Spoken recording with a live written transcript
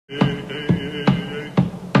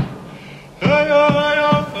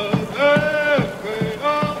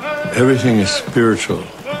Everything is spiritual.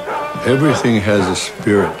 Everything has a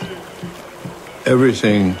spirit.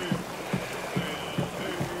 Everything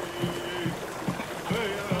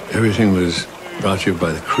was brought to you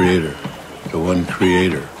by the Creator, the one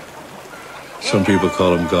Creator. Some people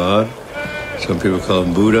call him God, some people call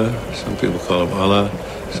him Buddha, some people call him Allah,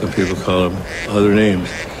 some people call him other names.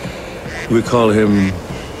 We call him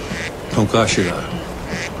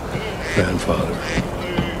Grandfather.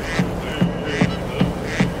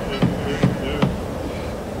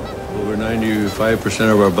 Over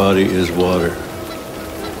 95% of our body is water.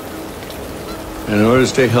 And in order to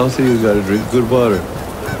stay healthy, you've got to drink good water.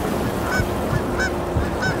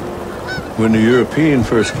 When the European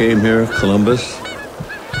first came here, Columbus,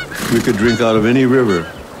 we could drink out of any river.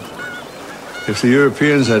 If the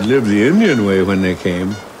Europeans had lived the Indian way when they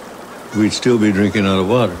came, we'd still be drinking out of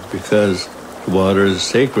water because the water is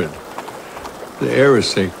sacred. The air is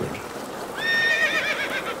sacred.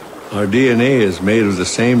 Our DNA is made of the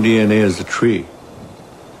same DNA as the tree.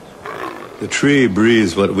 The tree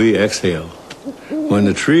breathes what we exhale. When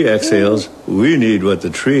the tree exhales, we need what the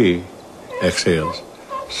tree exhales.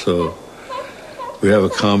 So we have a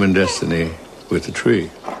common destiny with the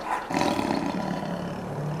tree.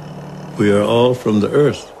 We are all from the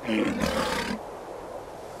earth.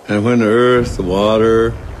 And when the earth, the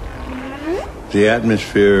water, the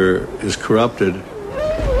atmosphere is corrupted,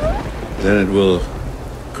 then it will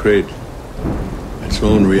create its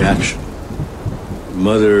own reaction.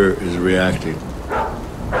 Mother is reacting.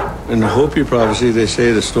 In the Hopi prophecy, they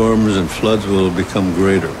say the storms and floods will become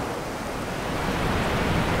greater.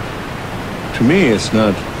 To me, it's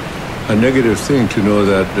not a negative thing to know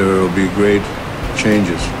that there will be great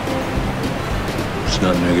changes. It's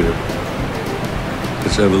not negative.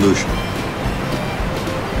 It's evolution.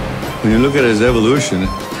 When you look at it as evolution,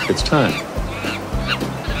 it's time.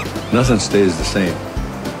 Nothing stays the same.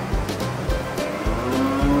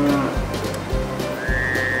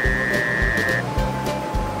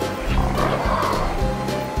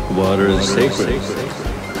 The water is sacred.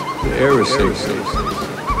 The air is sacred.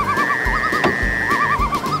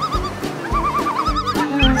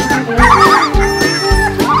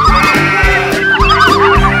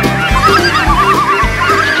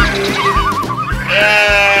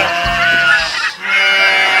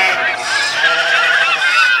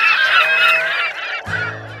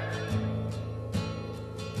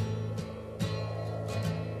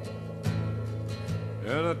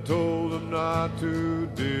 And I told them not to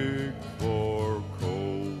dig for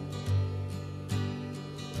coal,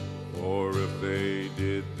 for if they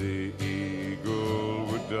did, the eagle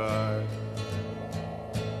would die.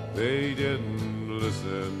 They didn't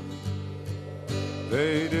listen.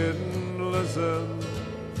 They didn't listen.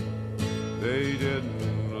 They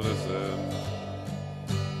didn't listen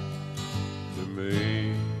to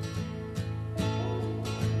me.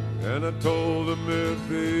 And I told them if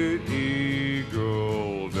the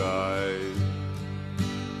eagle died,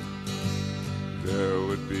 there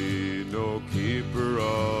would be no keeper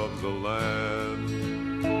of the land.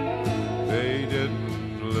 They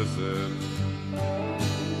didn't listen.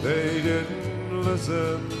 They didn't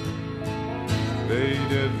listen. They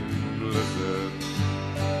didn't listen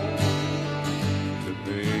to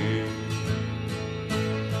me.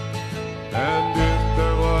 And if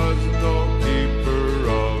there was no keeper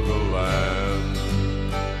of the land,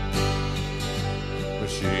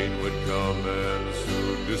 machine would come and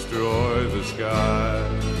soon destroy the sky.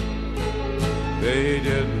 They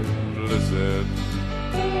didn't listen.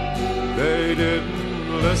 They didn't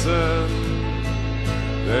listen.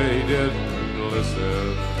 They didn't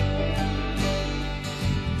listen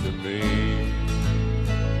to me.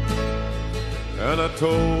 And I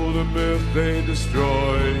told them if they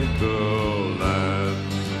destroyed the land,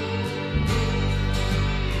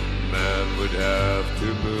 man would have to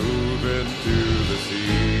move into the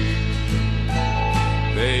sea.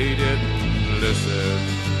 They didn't listen.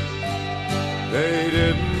 They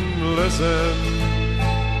didn't listen.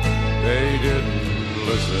 They didn't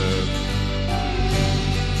listen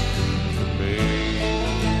to me.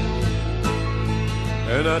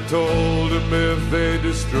 And I told them if they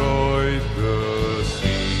destroyed the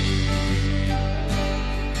sea,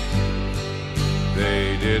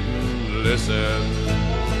 they didn't listen.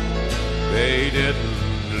 They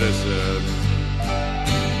didn't listen.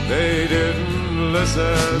 They didn't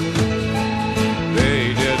listen.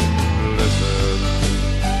 They didn't listen.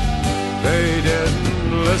 They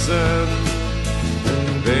didn't listen.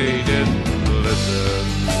 They didn't listen.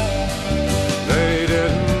 They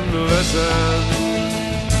didn't listen.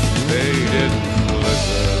 They didn't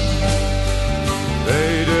listen.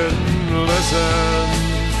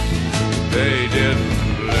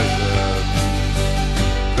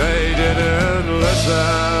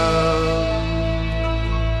 sound.